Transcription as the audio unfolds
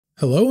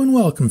Hello and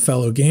welcome,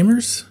 fellow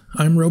gamers.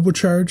 I'm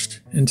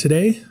Robocharged, and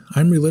today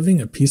I'm reliving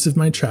a piece of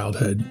my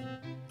childhood.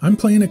 I'm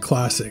playing a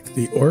classic,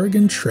 the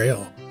Oregon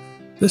Trail.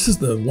 This is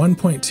the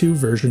 1.2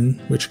 version,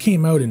 which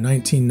came out in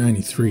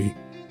 1993,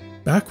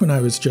 back when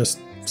I was just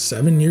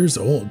 7 years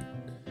old.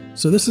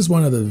 So this is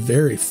one of the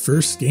very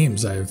first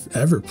games I've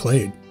ever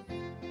played.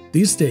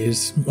 These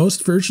days,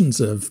 most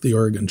versions of the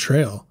Oregon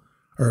Trail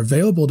are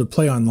available to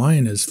play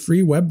online as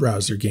free web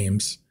browser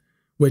games,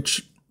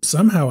 which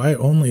somehow I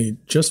only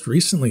just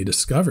recently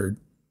discovered.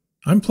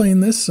 I'm playing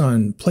this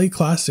on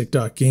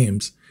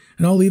playclassic.games,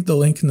 and I'll leave the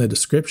link in the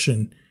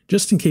description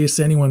just in case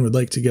anyone would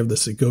like to give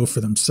this a go for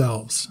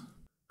themselves.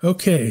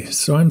 Okay,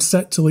 so I'm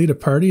set to lead a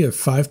party of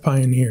 5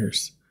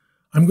 pioneers.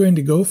 I'm going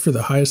to go for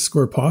the highest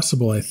score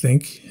possible, I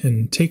think,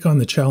 and take on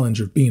the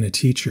challenge of being a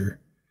teacher.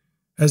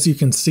 As you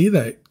can see,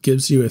 that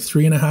gives you a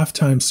 3.5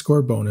 times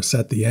score bonus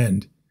at the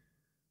end,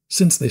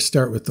 since they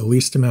start with the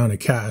least amount of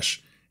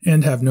cash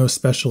and have no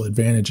special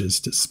advantages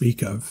to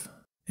speak of.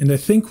 And I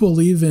think we'll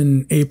leave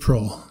in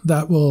April.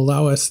 That will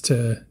allow us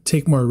to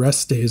take more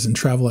rest days and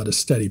travel at a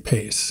steady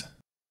pace.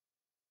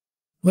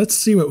 Let's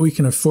see what we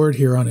can afford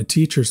here on a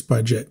teacher's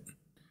budget.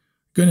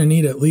 Gonna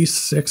need at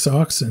least 6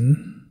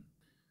 oxen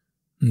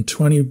and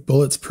 20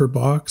 bullets per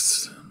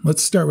box.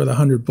 Let's start with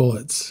 100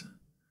 bullets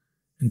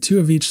and 2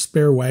 of each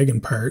spare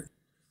wagon part.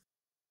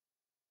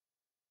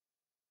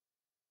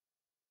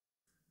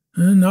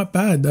 Not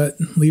bad,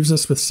 that leaves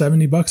us with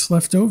 $70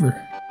 left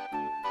over.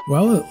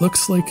 Well, it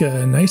looks like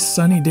a nice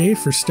sunny day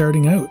for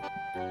starting out.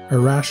 Our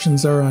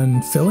rations are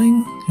on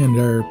filling, and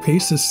our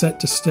pace is set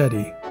to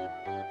steady.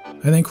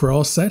 I think we're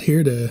all set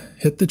here to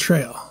hit the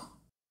trail.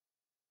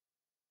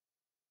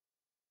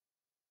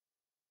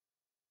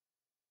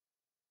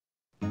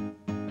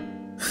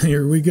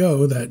 Here we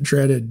go, that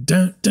dreaded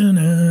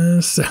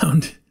dun-dun-dun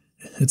sound.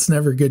 It's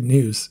never good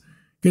news.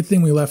 Good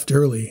thing we left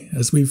early,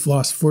 as we've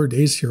lost 4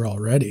 days here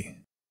already.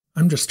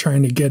 I'm just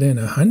trying to get in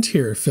a hunt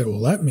here if it will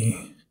let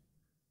me.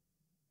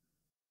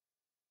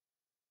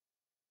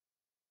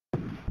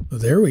 Well,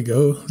 there we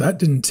go. That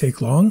didn't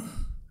take long.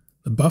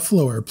 The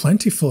buffalo are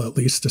plentiful at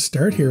least to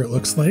start here, it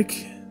looks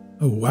like.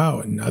 Oh wow,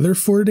 another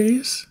 4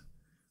 days?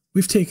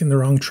 We've taken the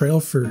wrong trail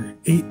for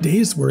 8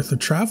 days worth of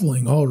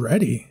traveling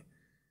already.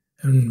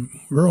 And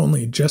we're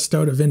only just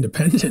out of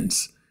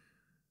Independence.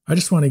 I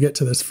just want to get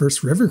to this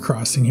first river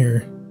crossing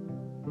here.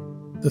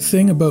 The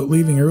thing about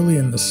leaving early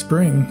in the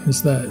spring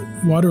is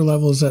that water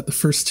levels at the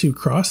first 2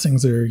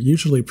 crossings are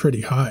usually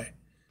pretty high.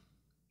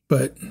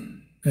 But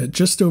at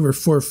just over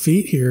 4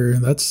 feet here,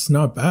 that's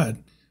not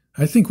bad.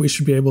 I think we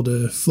should be able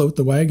to float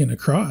the wagon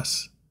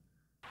across.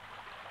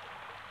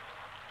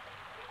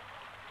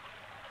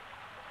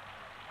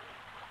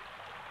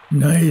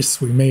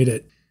 Nice, we made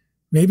it.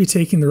 Maybe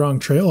taking the wrong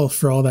trail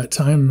for all that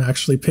time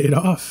actually paid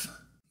off.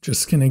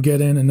 Just gonna get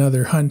in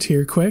another hunt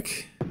here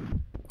quick.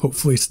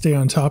 Hopefully stay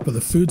on top of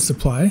the food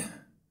supply.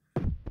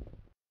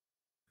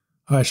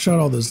 Oh, I shot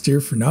all those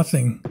deer for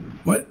nothing.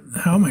 What?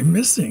 How am I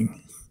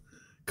missing?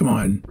 Come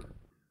on.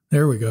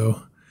 There we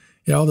go.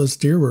 Yeah, all those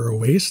deer were a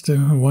waste.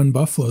 1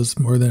 buffalo's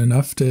more than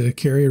enough to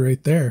carry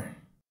right there.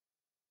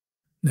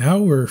 Now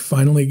we're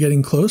finally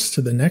getting close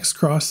to the next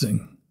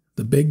crossing,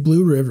 the Big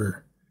Blue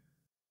River.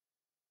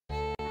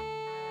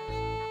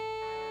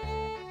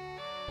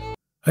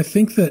 I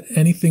think that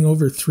anything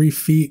over 3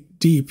 feet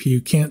deep you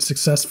can't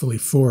successfully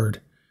ford.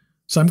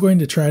 So I'm going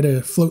to try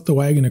to float the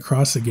wagon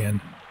across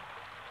again.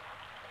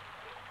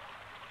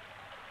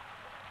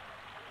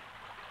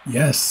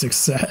 Yes,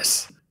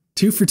 success.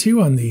 2 for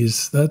 2 on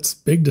these. That's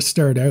big to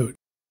start out.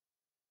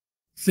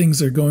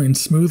 Things are going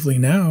smoothly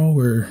now.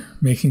 We're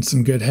making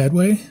some good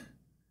headway.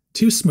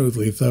 Too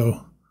smoothly,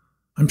 though.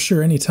 I'm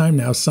sure any time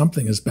now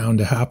something is bound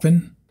to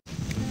happen.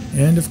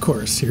 And of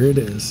course, here it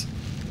is.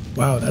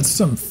 Wow, that's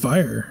some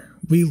fire.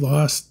 We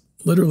lost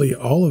literally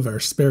all of our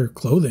spare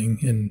clothing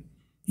and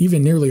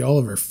even nearly all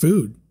of our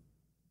food.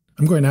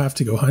 I'm going to have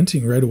to go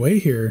hunting right away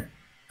here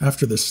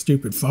after this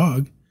stupid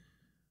fog.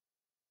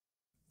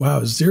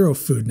 Wow, 0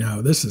 food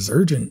now. This is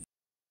urgent.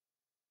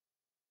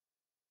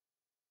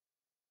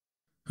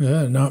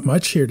 Not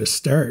much here to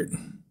start.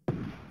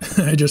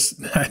 I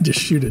just had to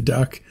shoot a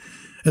duck.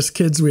 As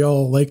kids, we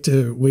all like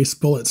to waste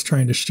bullets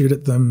trying to shoot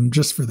at them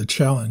just for the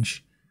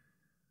challenge.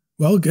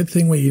 Well, good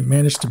thing we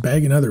managed to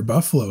bag another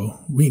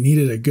buffalo. We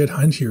needed a good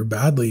hunt here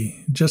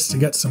badly just to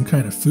get some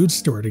kind of food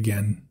stored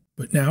again.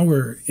 But now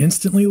we're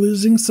instantly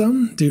losing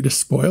some due to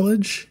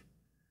spoilage.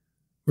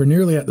 We're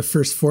nearly at the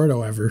first fort,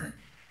 however.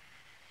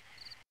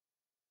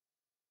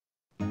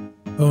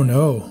 Oh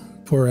no,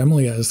 poor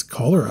Emily has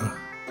cholera.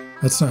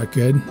 That's not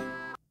good.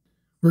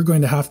 We're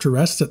going to have to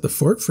rest at the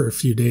fort for a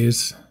few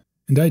days.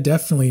 And I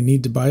definitely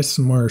need to buy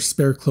some more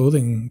spare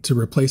clothing to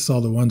replace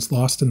all the ones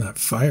lost in that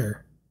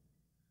fire.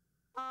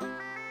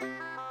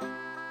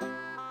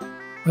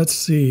 Let's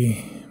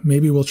see,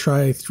 maybe we'll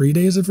try 3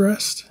 days of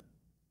rest?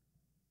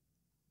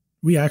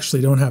 We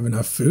actually don't have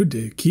enough food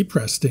to keep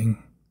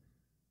resting.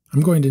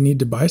 I'm going to need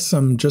to buy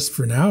some just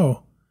for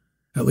now,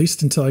 at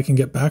least until I can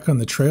get back on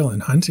the trail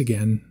and hunt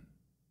again.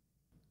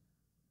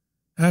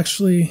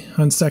 Actually,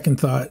 on second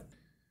thought,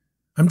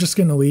 I'm just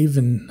going to leave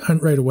and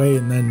hunt right away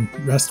and then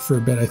rest for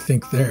a bit, I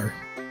think, there.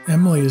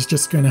 Emily is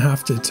just going to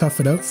have to tough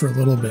it out for a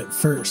little bit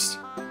first.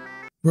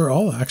 We're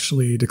all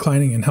actually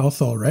declining in health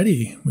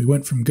already. We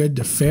went from good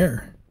to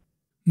fair.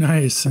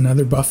 Nice,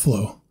 another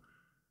buffalo.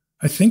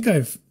 I think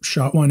I've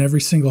shot one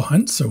every single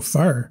hunt so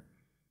far,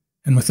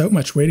 and without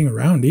much waiting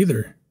around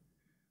either.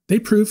 They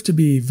proved to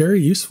be very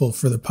useful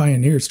for the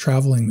pioneers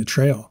traveling the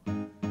trail.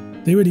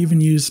 They would even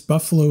use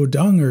buffalo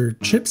dung, or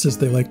chips as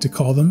they like to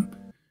call them,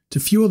 to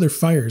fuel their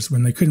fires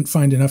when they couldn't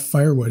find enough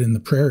firewood in the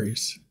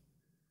prairies.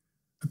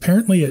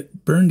 Apparently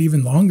it burned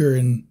even longer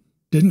and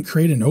didn't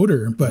create an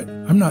odor, but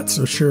I'm not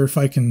so sure if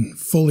I can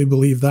fully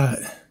believe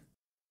that.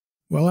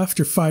 Well,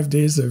 after 5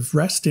 days of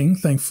resting,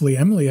 thankfully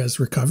Emily has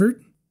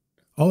recovered.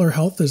 All her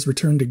health has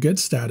returned to good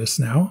status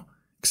now,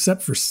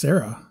 except for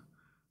Sarah.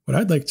 What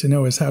I'd like to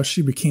know is how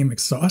she became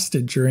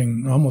exhausted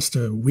during almost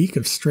a week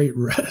of straight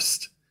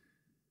rest.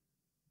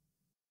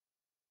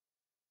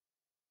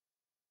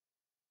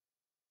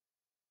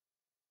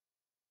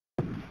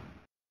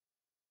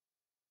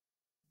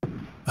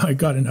 I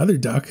got another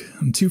duck.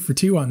 I'm 2 for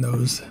 2 on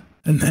those.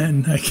 And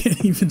then I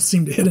can't even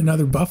seem to hit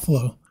another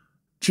buffalo.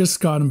 Just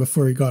got him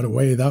before he got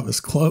away. That was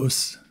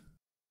close.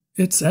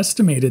 It's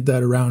estimated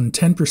that around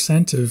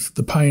 10% of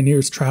the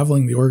pioneers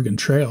traveling the Oregon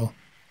Trail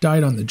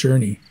died on the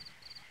journey.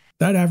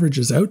 That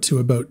averages out to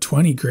about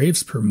 20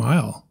 graves per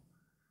mile.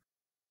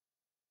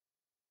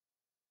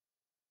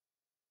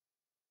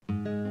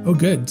 Oh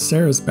good,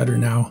 Sarah's better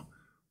now.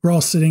 We're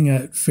all sitting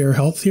at fair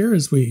health here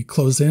as we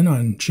close in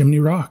on Chimney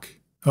Rock.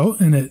 Oh,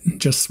 and it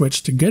just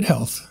switched to good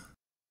health.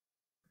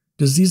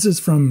 Diseases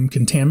from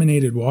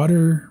contaminated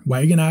water,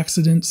 wagon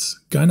accidents,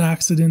 gun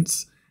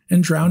accidents,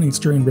 and drownings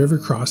during river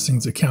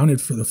crossings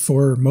accounted for the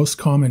 4 most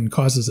common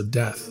causes of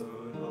death.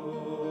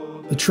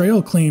 The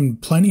trail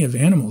claimed plenty of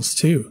animals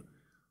too.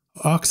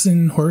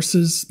 Oxen,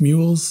 horses,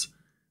 mules.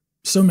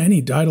 So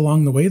many died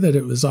along the way that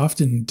it was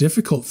often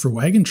difficult for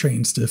wagon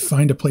trains to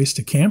find a place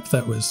to camp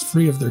that was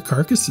free of their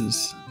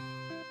carcasses.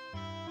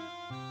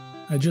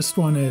 I just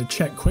want to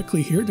check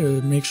quickly here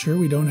to make sure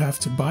we don't have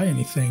to buy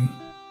anything.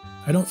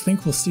 I don't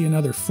think we'll see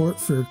another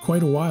fort for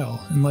quite a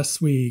while unless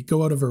we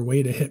go out of our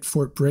way to hit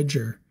Fort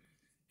Bridger,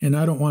 and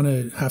I don't want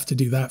to have to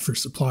do that for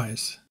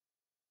supplies.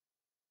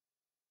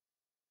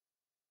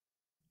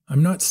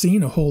 I'm not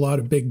seeing a whole lot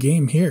of big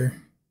game here.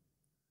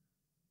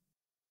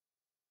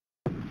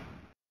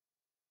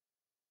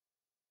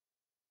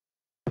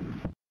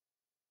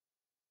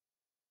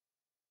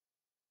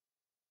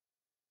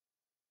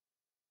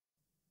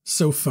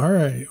 So far,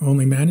 I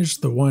only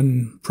managed the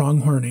one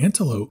pronghorn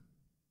antelope.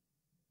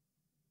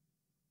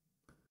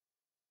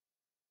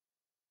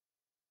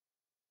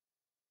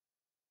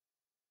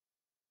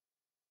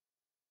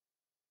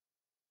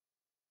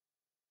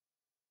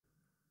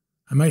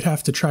 I might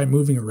have to try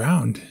moving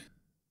around.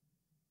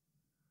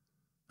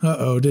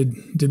 Uh-oh,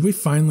 did we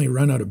finally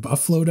run out of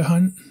buffalo to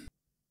hunt?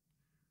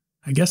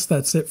 I guess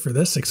that's it for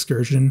this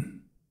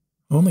excursion.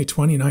 Only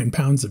 29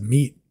 pounds of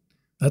meat.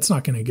 That's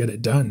not going to get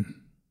it done.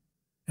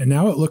 And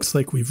now it looks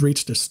like we've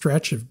reached a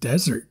stretch of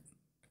desert.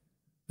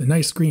 The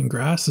nice green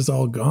grass is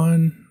all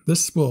gone.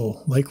 This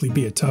will likely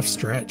be a tough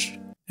stretch.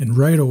 And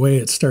right away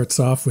it starts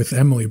off with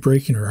Emily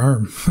breaking her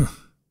arm.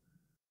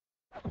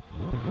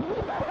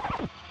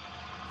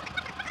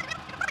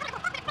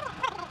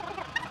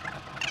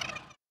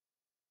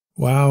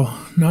 Wow,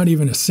 not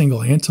even a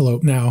single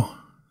antelope now.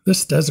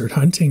 This desert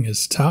hunting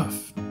is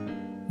tough.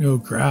 No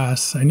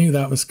grass, I knew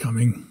that was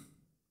coming.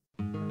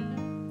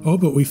 Oh,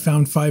 but we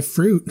found 5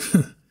 fruit.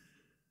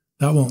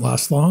 That won't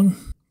last long.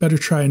 Better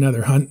try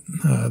another hunt.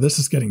 This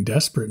is getting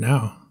desperate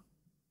now.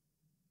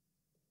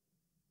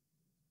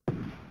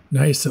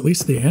 Nice, at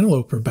least the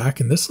antelope are back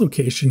in this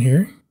location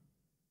here.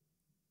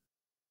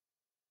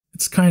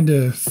 It's kind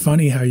of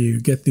funny how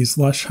you get these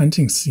lush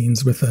hunting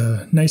scenes with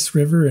a nice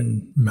river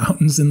and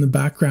mountains in the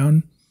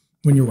background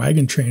when your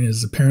wagon train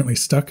is apparently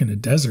stuck in a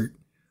desert.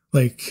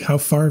 Like, how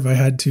far have I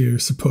had to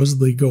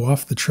supposedly go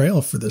off the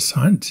trail for this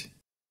hunt?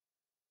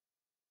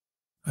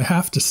 I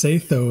have to say,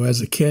 though, as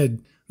a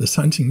kid, this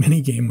hunting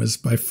minigame was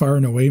by far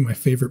and away my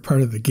favorite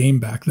part of the game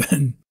back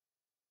then.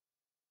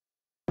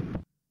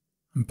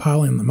 I'm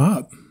piling them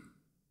up.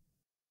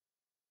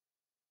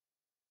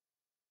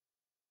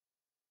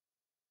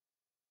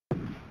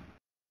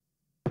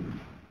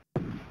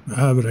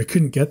 But I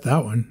couldn't get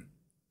that one.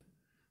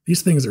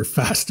 These things are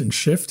fast and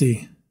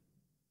shifty.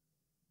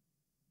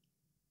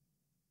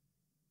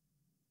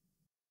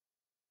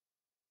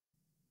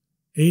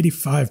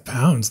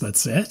 £85,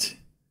 that's it?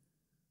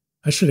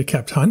 I should have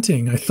kept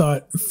hunting. I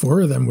thought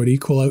 4 of them would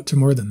equal out to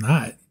more than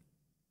that.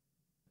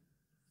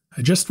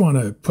 I just want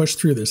to push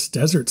through this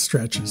desert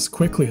stretch as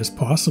quickly as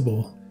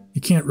possible.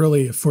 You can't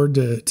really afford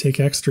to take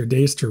extra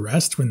days to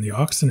rest when the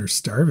oxen are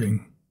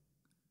starving.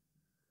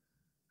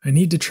 I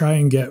need to try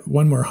and get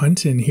one more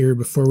hunt in here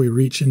before we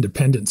reach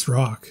Independence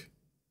Rock.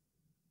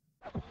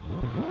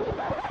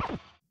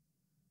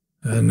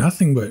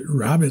 Nothing but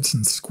rabbits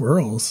and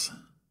squirrels.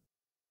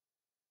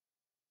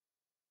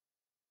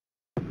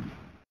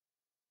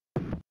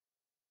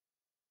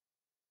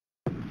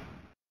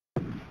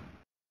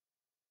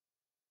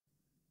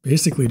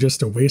 Basically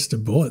just a waste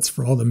of bullets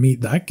for all the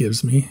meat that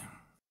gives me.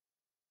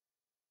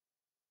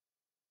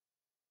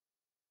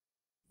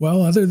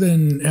 Well, other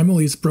than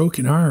Emily's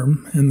broken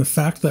arm and the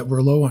fact that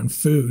we're low on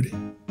food,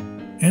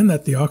 and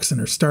that the oxen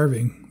are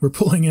starving, we're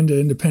pulling into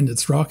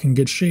Independence Rock in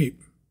good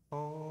shape.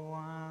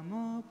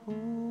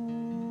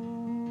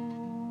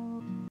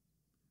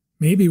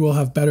 Maybe we'll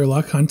have better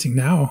luck hunting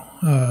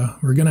now.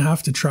 We're gonna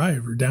have to try.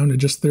 We're down to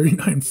just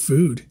 39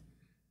 food.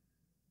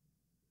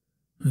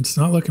 It's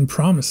not looking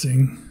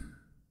promising.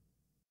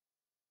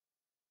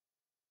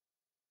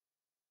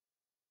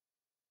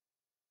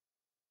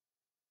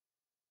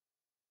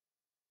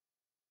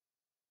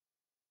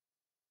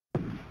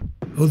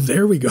 Oh,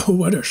 there we go.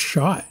 What a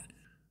shot.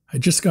 I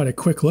just got a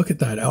quick look at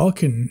that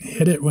elk and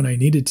hit it when I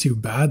needed to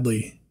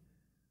badly.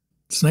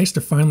 It's nice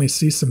to finally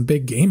see some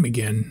big game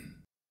again.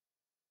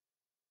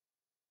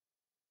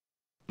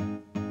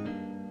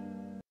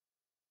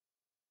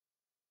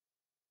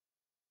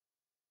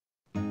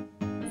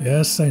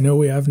 Yes, I know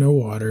we have no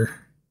water.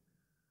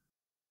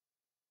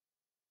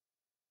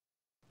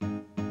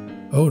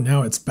 Oh,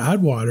 now it's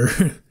bad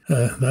water.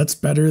 That's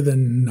better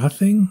than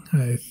nothing,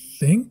 I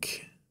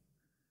think.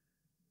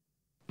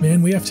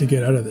 Man, we have to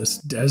get out of this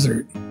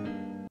desert.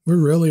 We're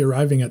really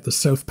arriving at the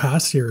South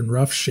Pass here in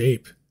rough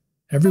shape.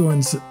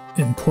 Everyone's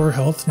in poor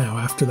health now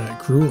after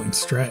that grueling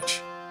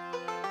stretch.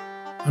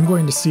 I'm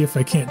going to see if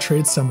I can't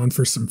trade someone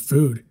for some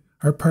food.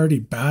 Our party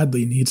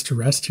badly needs to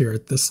rest here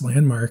at this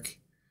landmark.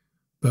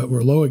 But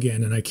we're low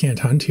again and I can't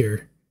hunt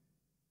here.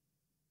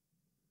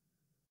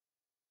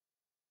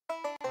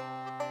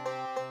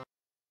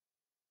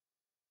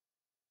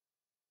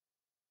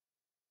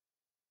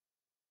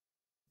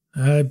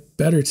 I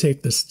better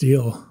take this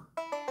deal.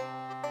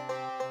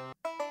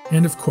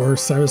 And of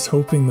course, I was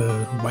hoping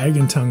the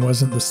wagon tongue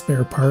wasn't the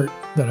spare part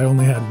that I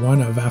only had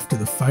one of after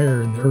the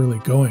fire in the early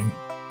going.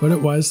 But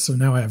it was, so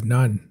now I have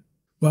none.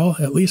 Well,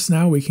 at least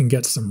now we can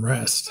get some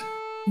rest.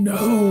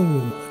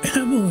 No!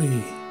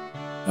 Emily!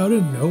 Out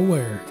of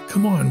nowhere.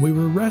 Come on, we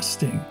were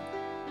resting.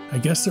 I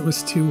guess it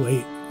was too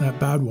late. That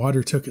bad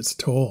water took its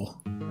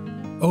toll.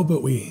 Oh,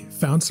 but we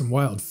found some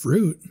wild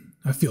fruit.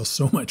 I feel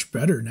so much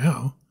better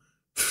now.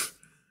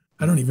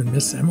 I don't even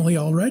miss Emily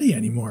already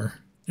anymore.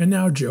 And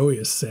now Joey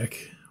is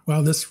sick.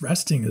 Wow, this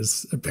resting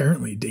is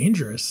apparently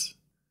dangerous.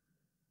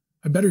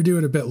 I better do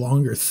it a bit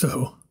longer,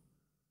 though.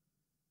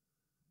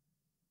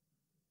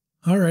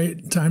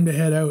 Alright, time to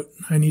head out.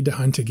 I need to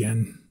hunt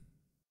again.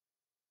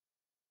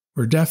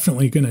 We're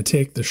definitely going to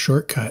take the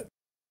shortcut.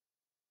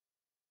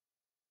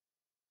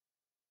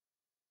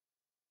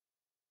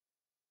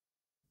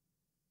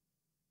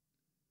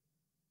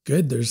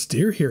 Good, there's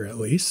deer here at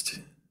least.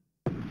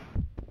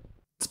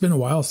 It's been a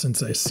while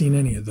since I've seen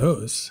any of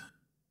those.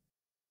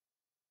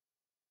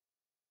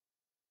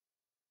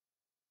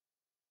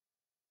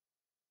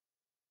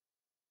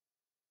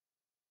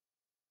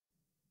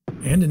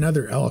 And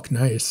another elk,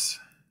 nice.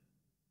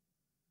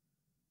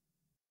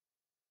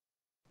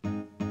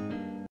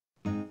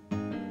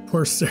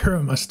 Poor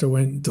Sarah must have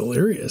went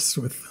delirious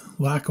with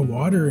lack of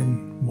water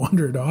and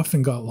wandered off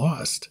and got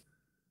lost.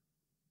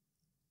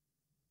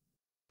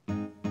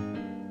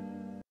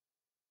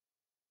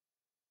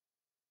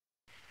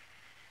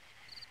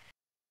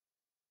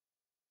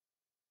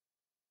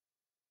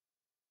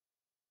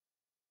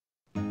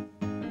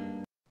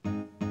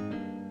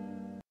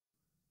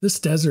 This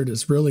desert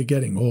is really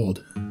getting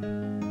old.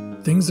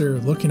 Things are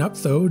looking up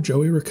though.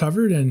 Joey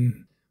recovered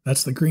and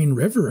that's the Green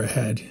River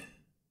ahead.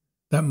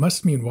 That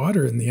must mean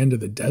water in the end of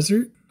the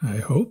desert, I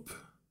hope.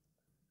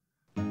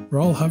 We're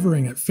all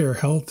hovering at fair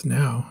health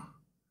now.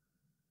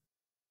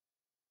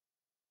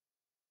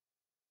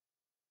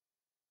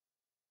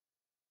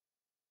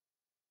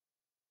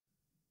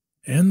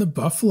 And the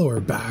buffalo are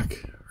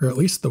back, or at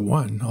least the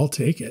one. I'll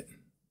take it.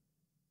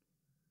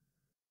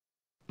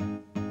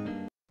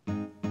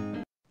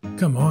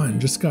 Come on,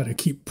 just gotta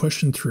keep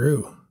pushing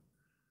through.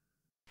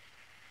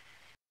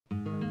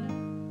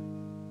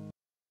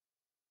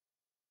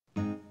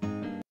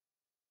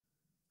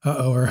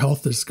 Uh-oh, our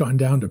health has gone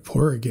down to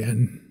poor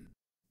again.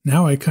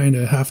 Now I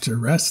kinda have to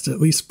rest,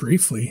 at least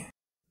briefly.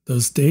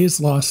 Those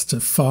days lost to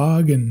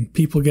fog and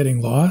people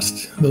getting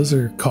lost, those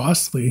are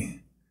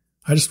costly.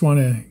 I just want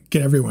to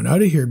get everyone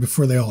out of here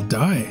before they all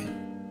die.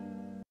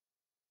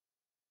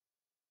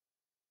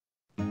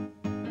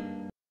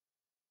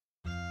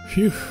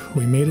 Phew,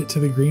 we made it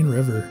to the Green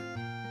River.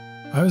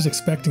 I was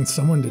expecting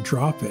someone to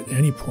drop at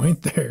any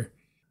point there.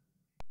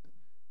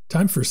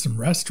 Time for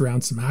some rest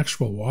around some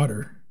actual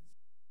water.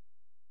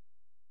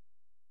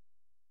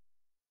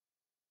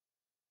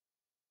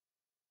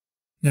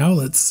 Now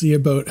let's see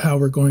about how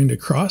we're going to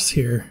cross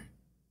here.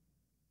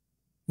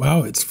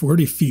 Wow, it's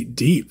 40 feet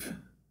deep.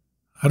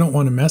 I don't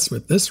want to mess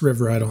with this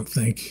river, I don't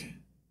think.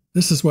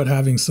 This is what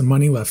having some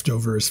money left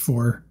over is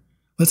for.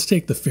 Let's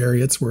take the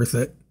ferry, it's worth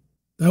it.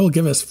 That will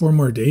give us 4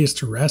 more days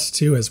to rest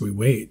too as we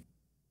wait.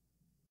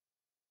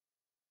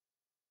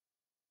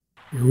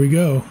 Here we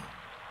go.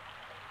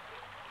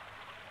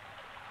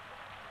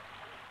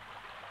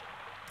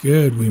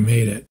 Good, we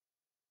made it.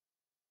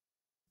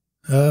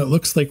 It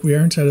looks like we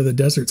aren't out of the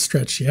desert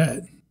stretch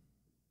yet.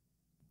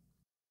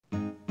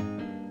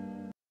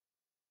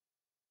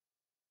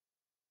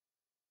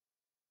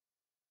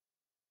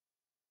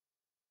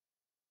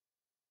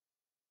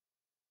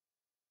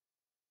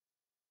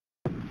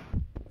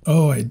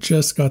 Oh, I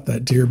just got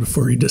that deer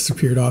before he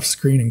disappeared off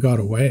screen and got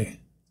away.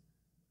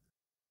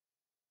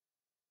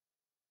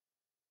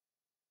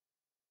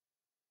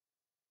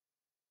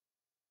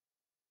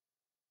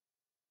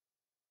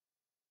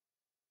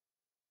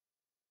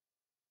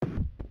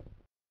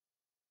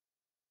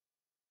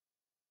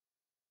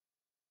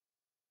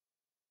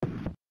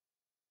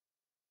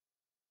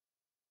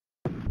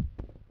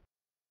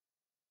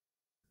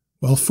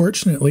 Well,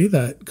 fortunately,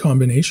 that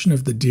combination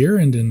of the deer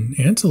and an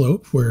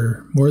antelope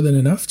were more than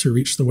enough to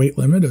reach the weight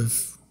limit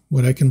of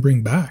what I can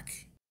bring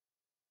back.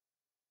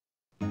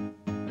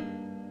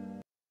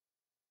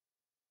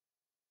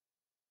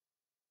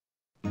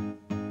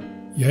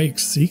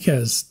 Yikes, Zeke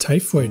has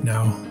typhoid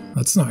now.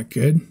 That's not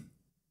good.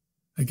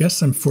 I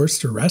guess I'm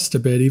forced to rest a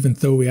bit even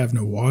though we have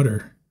no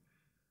water.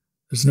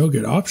 There's no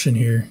good option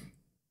here.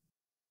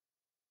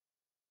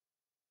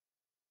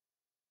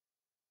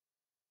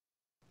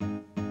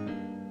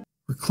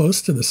 We're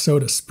close to the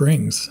Soda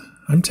Springs.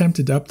 I'm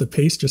tempted to up the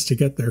pace just to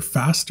get there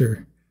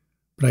faster,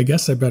 but I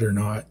guess I better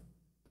not.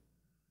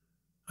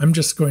 I'm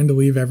just going to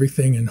leave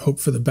everything and hope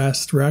for the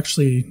best. We're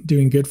actually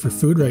doing good for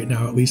food right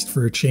now, at least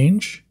for a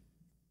change.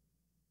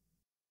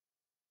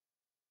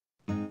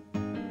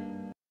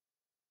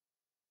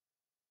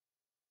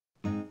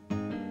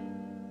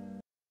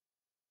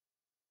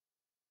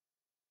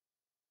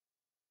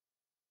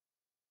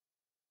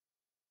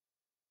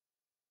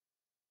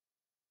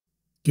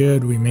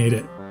 Good, we made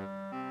it.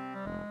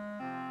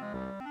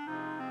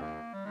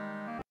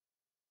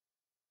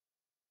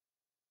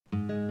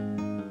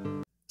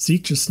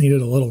 Zeke just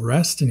needed a little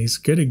rest and he's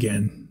good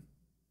again.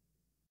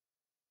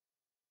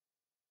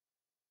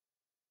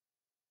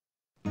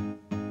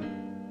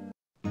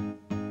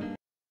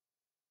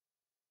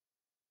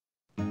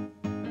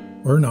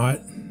 Or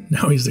not.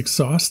 Now he's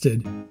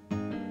exhausted.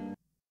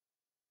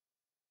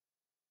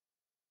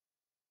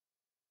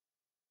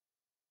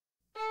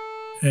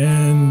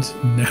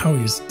 And now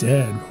he's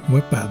dead.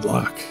 What bad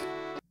luck.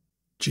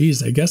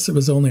 Geez, I guess it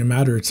was only a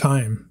matter of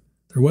time.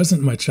 There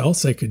wasn't much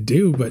else I could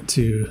do but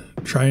to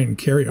try and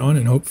carry on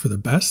and hope for the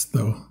best,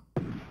 though.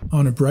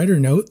 On a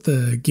brighter note,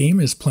 the game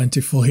is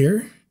plentiful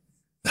here.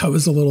 That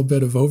was a little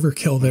bit of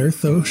overkill there,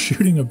 though,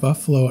 shooting a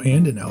buffalo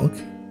and an elk.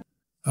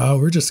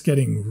 We're just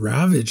getting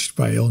ravaged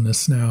by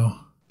illness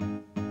now.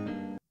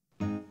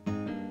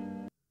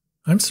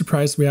 I'm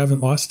surprised we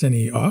haven't lost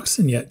any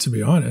oxen yet, to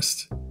be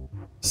honest.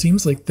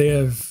 Seems like they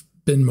have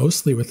been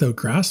mostly without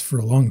grass for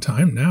a long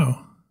time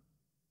now.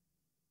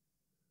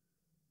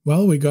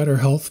 Well, we got our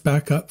health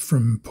back up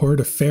from poor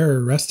to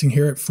fair, resting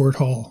here at Fort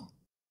Hall.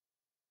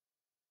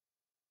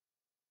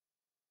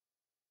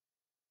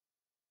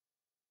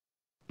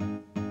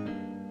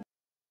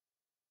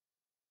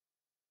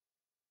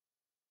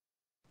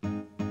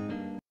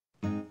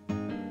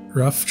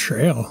 Rough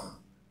trail.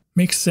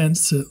 Makes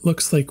sense, it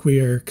looks like we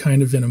are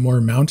kind of in a more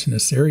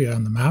mountainous area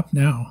on the map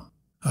now.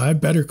 I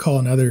better call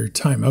another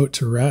time out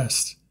to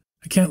rest.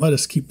 I can't let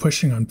us keep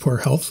pushing on poor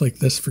health like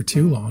this for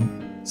too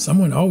long.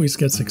 Someone always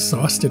gets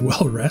exhausted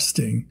while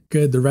resting.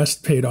 Good, the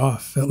rest paid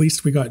off. At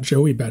least we got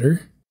Joey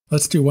better.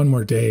 Let's do one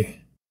more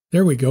day.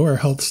 There we go, our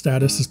health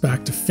status is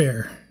back to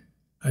fair.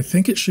 I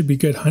think it should be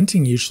good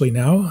hunting usually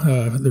now,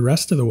 the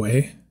rest of the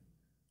way.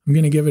 I'm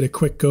going to give it a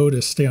quick go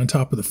to stay on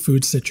top of the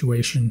food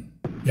situation.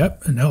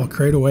 Yep, an elk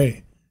right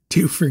away.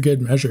 2 for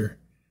good measure.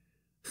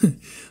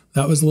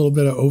 That was a little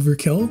bit of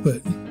overkill,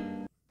 but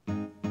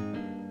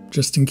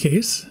just in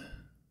case.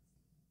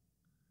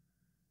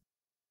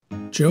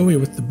 Joey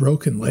with the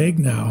broken leg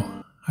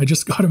now. I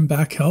just got him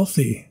back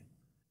healthy.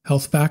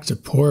 Health back to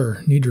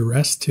poor. Need to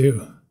rest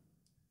too.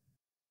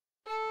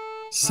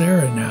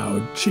 Sarah now.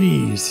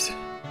 Jeez.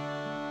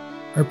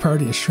 Our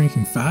party is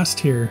shrinking fast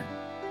here.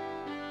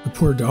 The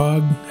poor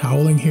dog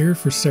howling here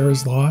for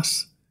Sarah's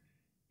loss.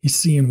 He's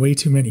seeing way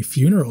too many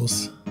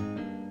funerals.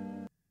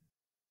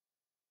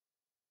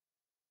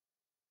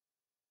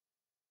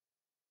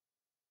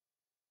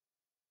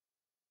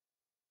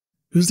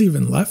 Who's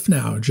even left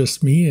now?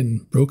 Just me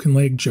and broken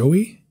leg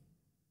Joey?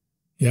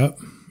 Yep,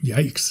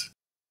 yikes.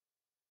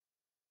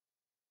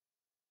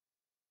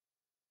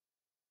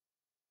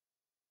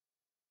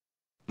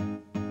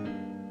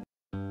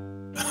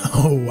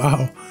 Oh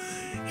wow,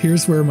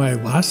 here's where my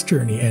last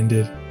journey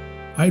ended.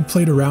 I had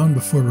played around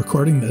before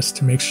recording this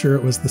to make sure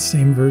it was the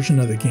same version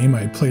of the game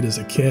I had played as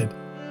a kid.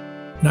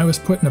 And I was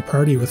put in a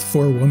party with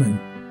 4 women,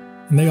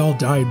 and they all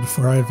died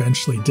before I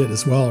eventually did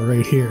as well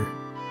right here.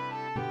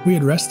 We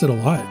had rested a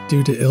lot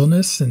due to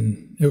illness,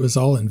 and it was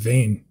all in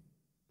vain.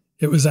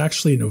 It was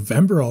actually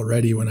November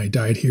already when I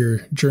died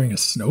here during a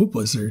snow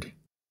blizzard.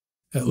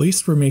 At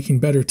least we're making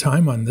better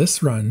time on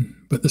this run,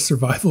 but the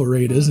survival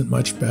rate isn't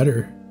much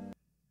better.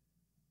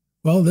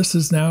 Well, this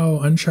is now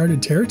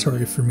uncharted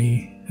territory for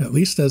me, at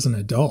least as an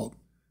adult.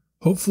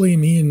 Hopefully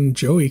me and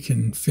Joey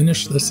can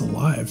finish this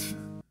alive.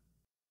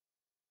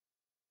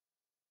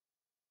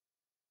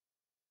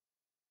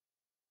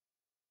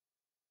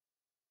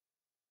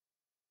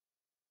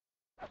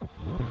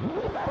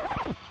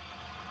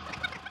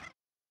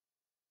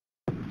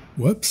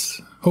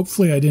 Whoops.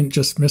 Hopefully I didn't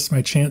just miss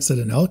my chance at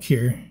an elk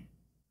here.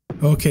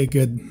 Okay,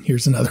 good.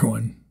 Here's another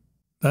one.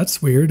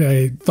 That's weird.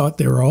 I thought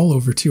they were all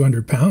over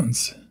 200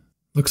 pounds.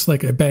 Looks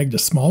like I bagged a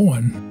small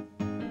one.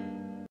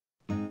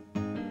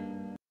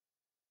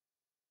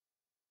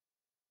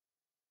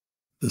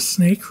 The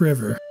Snake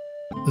River.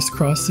 This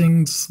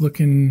crossing's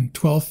looking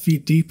 12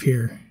 feet deep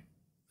here.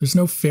 There's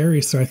no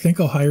ferry, so I think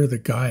I'll hire the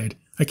guide.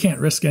 I can't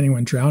risk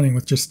anyone drowning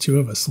with just 2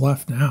 of us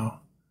left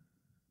now.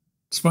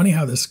 It's funny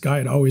how this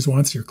guide always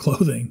wants your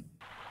clothing.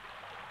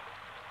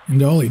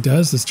 And all he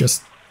does is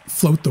just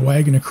float the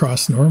wagon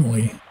across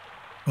normally.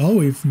 Well,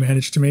 we've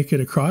managed to make it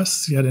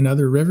across yet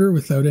another river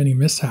without any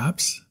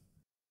mishaps.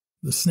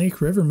 The Snake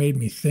River made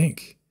me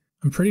think.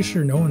 I'm pretty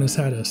sure no one has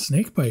had a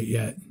snake bite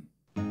yet.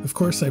 Of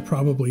course, I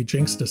probably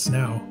jinxed us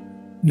now.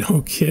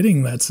 No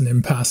kidding, that's an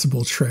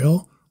impassable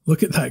trail.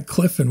 Look at that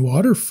cliff and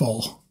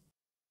waterfall.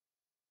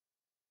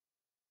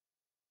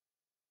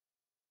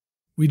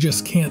 We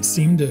just can't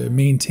seem to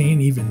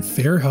maintain even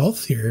fair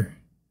health here.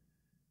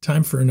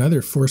 Time for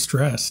another forced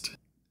rest.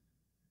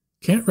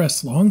 Can't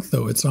rest long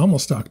though, it's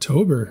almost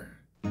October.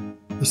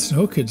 The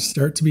snow could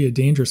start to be a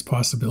dangerous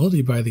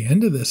possibility by the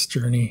end of this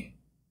journey.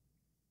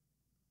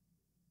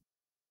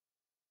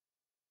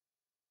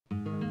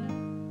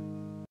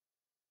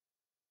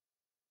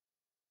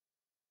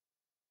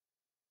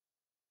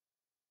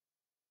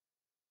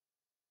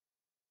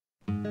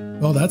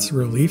 Well, that's a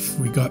relief.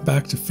 We got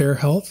back to fair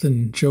health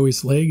and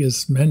Joey's leg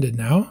is mended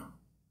now.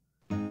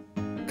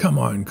 Come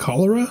on,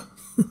 cholera?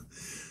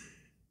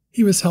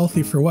 He was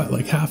healthy for what,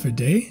 like half a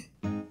day?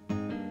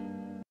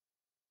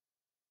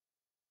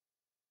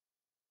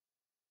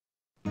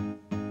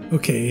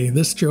 Okay,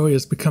 this Joey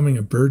is becoming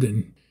a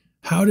burden.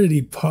 How did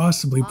he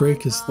possibly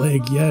break his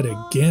leg yet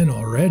again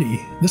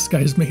already? This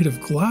guy's made of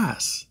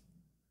glass.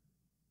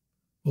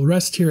 We'll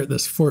rest here at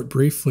this fort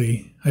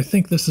briefly. I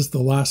think this is the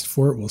last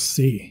fort we'll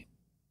see.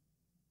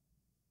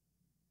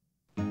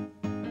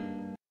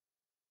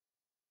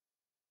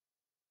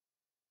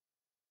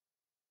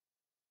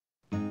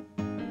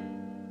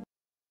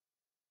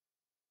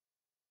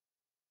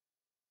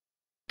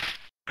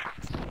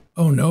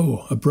 Oh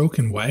no, a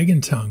broken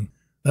wagon tongue.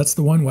 That's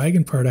the one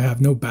wagon part I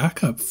have no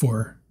backup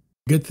for.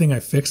 Good thing I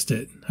fixed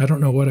it. I don't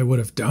know what I would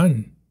have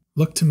done.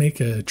 Look to make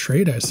a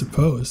trade, I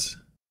suppose.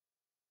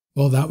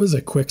 Well, that was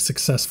a quick,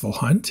 successful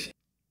hunt.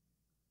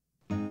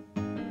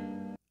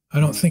 I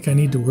don't think I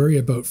need to worry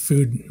about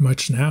food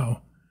much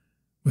now.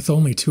 With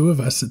only 2 of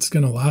us, it's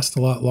going to last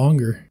a lot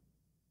longer.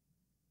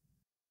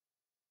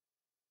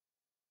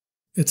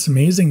 It's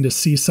amazing to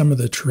see some of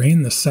the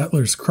terrain the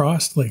settlers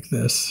crossed like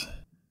this.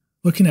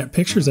 Looking at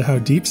pictures of how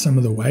deep some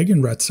of the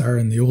wagon ruts are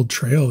in the old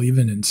trail,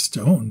 even in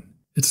stone.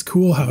 It's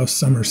cool how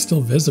some are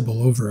still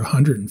visible over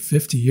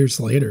 150 years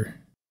later.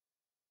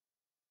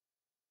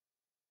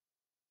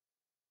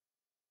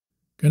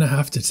 Gonna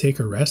have to take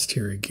a rest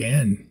here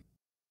again.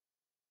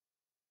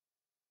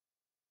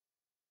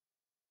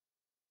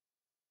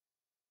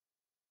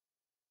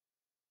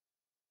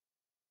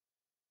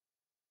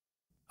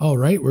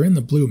 Alright, we're in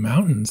the Blue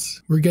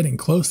Mountains. We're getting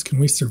close. Can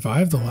we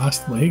survive the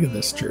last leg of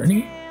this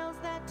journey?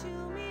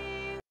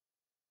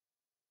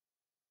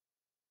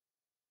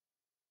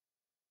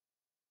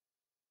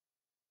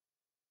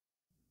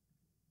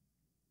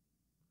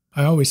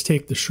 I always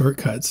take the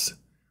shortcuts.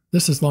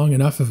 This is long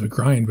enough of a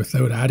grind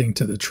without adding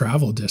to the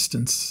travel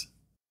distance.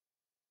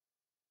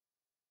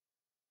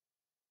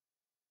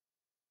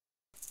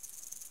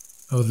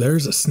 Oh,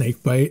 there's a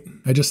snake bite.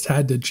 I just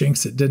had to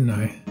jinx it, didn't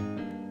I?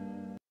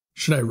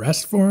 Should I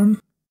rest for him?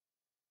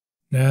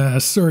 Nah,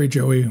 sorry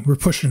Joey, we're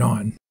pushing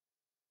on.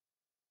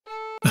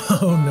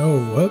 Oh no,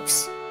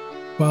 whoops.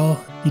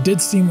 Well, he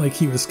did seem like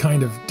he was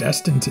kind of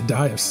destined to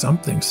die of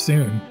something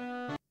soon.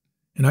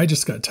 And I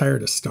just got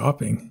tired of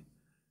stopping.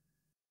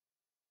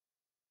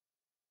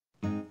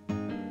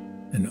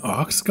 An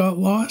ox got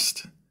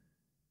lost?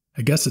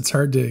 I guess it's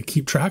hard to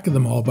keep track of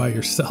them all by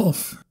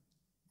yourself.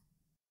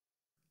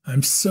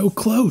 I'm so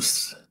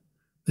close.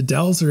 The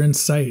Dells are in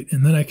sight,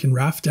 and then I can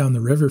raft down the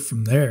river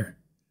from there.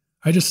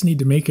 I just need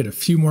to make it a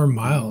few more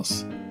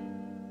miles.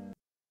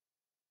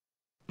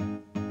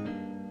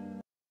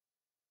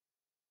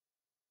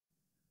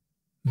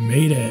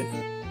 Made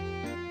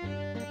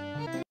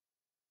it.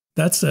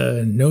 That's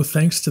a no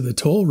thanks to the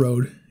toll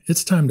road.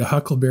 It's time to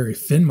Huckleberry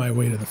Finn my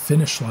way to the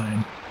finish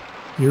line.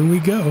 Here we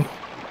go.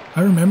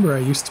 I remember I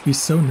used to be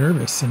so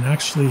nervous and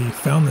actually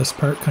found this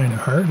part kind of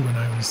hard when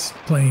I was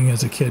playing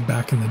as a kid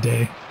back in the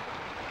day.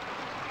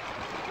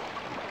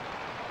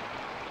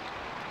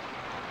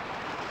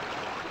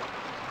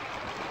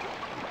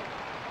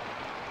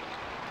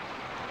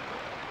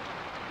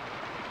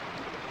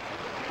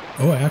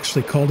 Oh, I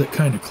actually called it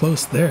kind of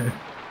close there.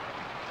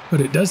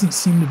 But it doesn't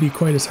seem to be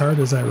quite as hard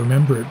as I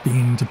remember it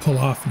being to pull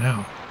off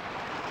now.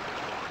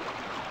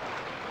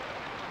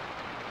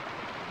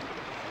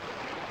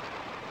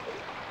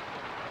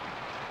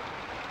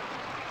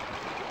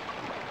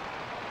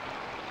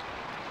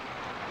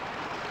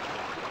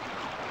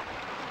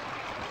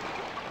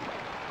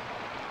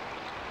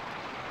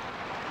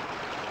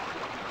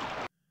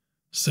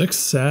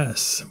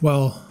 Success.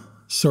 Well,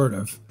 sort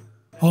of.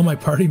 All my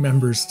party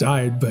members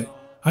died, but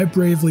I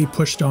bravely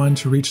pushed on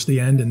to reach the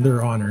end in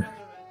their honor.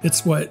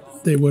 It's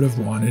what they would have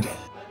wanted.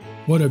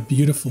 What a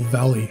beautiful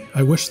valley.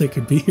 I wish they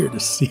could be here to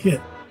see it.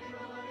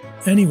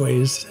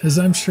 Anyways, as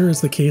I'm sure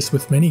is the case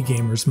with many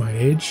gamers my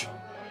age,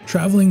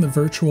 traveling the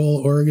virtual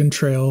Oregon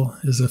Trail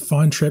is a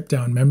fun trip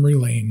down memory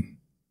lane.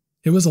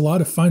 It was a lot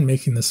of fun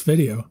making this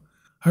video.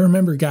 I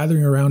remember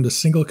gathering around a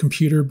single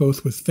computer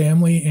both with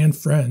family and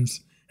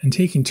friends and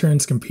taking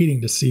turns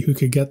competing to see who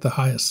could get the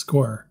highest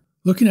score.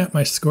 Looking at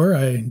my score,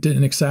 I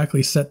didn't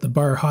exactly set the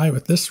bar high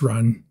with this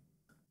run.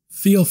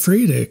 Feel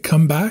free to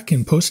come back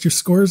and post your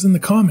scores in the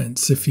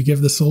comments if you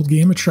give this old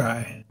game a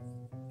try.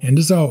 And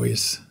as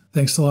always,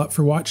 thanks a lot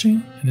for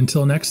watching, and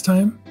until next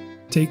time,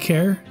 take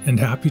care and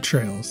happy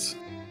trails.